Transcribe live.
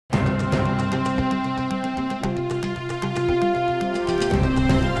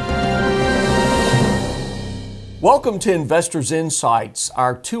Welcome to Investors Insights,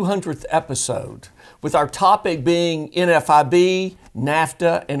 our 200th episode, with our topic being NFIB,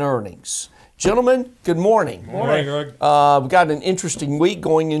 NAFTA and Earnings. Gentlemen, good morning. Good morning, Greg. We've got an interesting week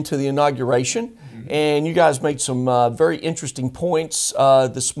going into the inauguration, and you guys made some very interesting points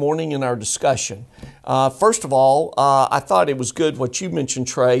this morning in our discussion. First of all, I thought it was good what you mentioned,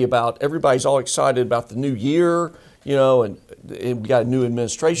 Trey, about everybody's all excited about the new year, you know, and we got a new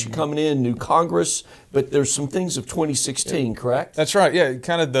administration coming in, new Congress, but there's some things of 2016, correct? That's right, yeah.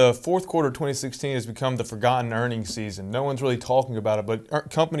 Kind of the fourth quarter of 2016 has become the forgotten earnings season. No one's really talking about it,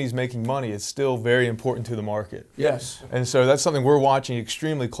 but companies making money is still very important to the market. Yes. And so that's something we're watching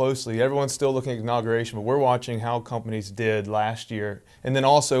extremely closely. Everyone's still looking at inauguration, but we're watching how companies did last year, and then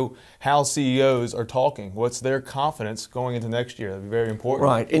also how CEOs are talking. What's their confidence going into next year? That'd be very important.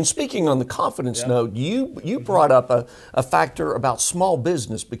 Right. And speaking on the confidence note, you brought up a factor about small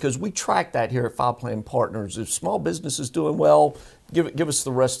business, because we track that here at File Plan Partners. If small business is doing well, give us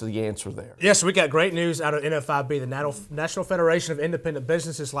the rest of the answer there. Yes, we got great news out of NFIB. The National Federation of Independent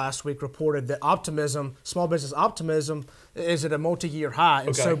Businesses last week reported that optimism, small business optimism, is at a multi-year high.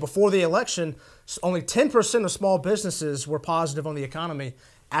 And so before the election, only 10% of small businesses were positive on the economy.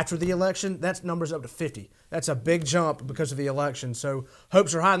 After the election, that number's up to 50. That's a big jump because of the election. So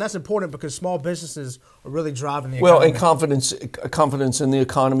hopes are high, and that's important because small businesses are really driving the economy. Well, and confidence in the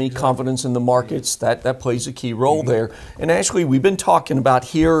economy, confidence in the markets, that plays a key role there. And actually, we've been talking about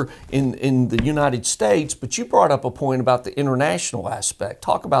here in the United States, but you brought up a point about the international aspect.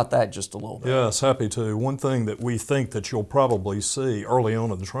 Talk about that just a little bit. Yes, happy to. One thing that we think that you'll probably see early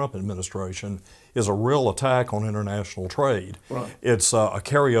on in the Trump administration is a real attack on international trade. Right. It's a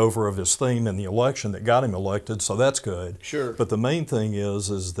carryover of his theme in the election that got him elected, so that's good. Sure. But the main thing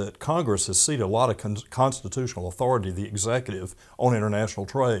is that Congress has ceded a lot of constitutional authority to the executive on international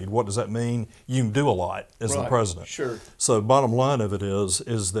trade. What does that mean? You can do a lot as the president. Sure. So bottom line of it is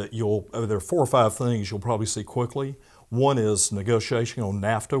that there are 4 or 5 things you'll probably see quickly. One is negotiation on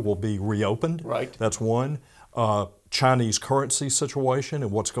NAFTA will be reopened. Right. That's one. Chinese currency situation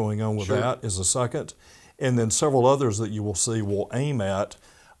and what's going on with that is a second. And then several others that you will see will aim at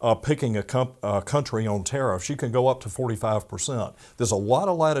picking a country on tariffs. You can go up to 45%. There's a lot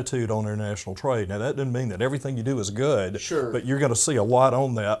of latitude on international trade. Now, that doesn't mean that everything you do is good, but you're going to see a lot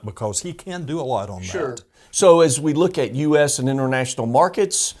on that because he can do a lot on that. So as we look at U.S. and international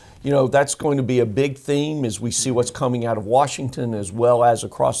markets, you know, that's going to be a big theme as we see what's coming out of Washington as well as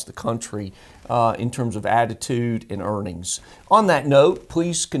across the country in terms of attitude and earnings. On that note,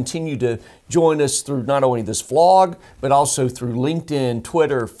 please continue to join us through not only this vlog, but also through LinkedIn,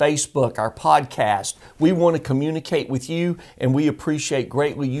 Twitter, Facebook, our podcast. We want to communicate with you, and we appreciate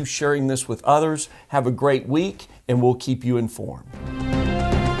greatly you sharing this with others. Have a great week, and we'll keep you informed.